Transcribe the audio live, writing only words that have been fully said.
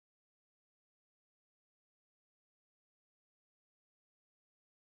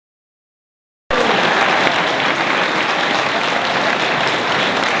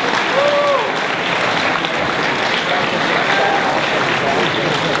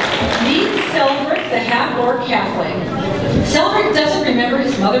the Half-Orc Halfling. Selvig doesn't remember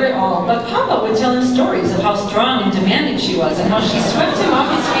his mother at all, but Papa would tell him stories of how strong and demanding she was and how she swept him off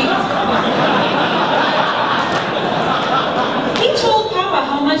his feet. He told Papa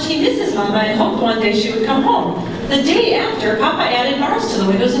how much he misses Mama and hoped one day she would come home. The day after, Papa added bars to the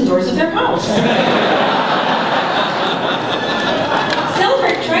windows and doors of their house.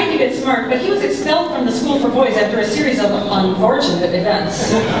 Selvig tried to get smart, but he was expelled from the school for boys after a series of unfortunate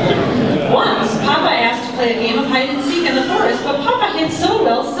events. Once, Papa asked to play a game of hide and seek in the forest, but Papa hid so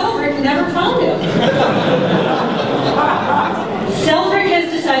well, Selvig never found him. Selvig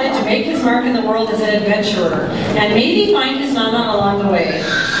has decided to make his mark in the world as an adventurer, and maybe find his mama along the way.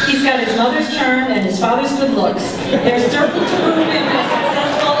 He's got his mother's charm and his father's good looks. There's certain to prove him as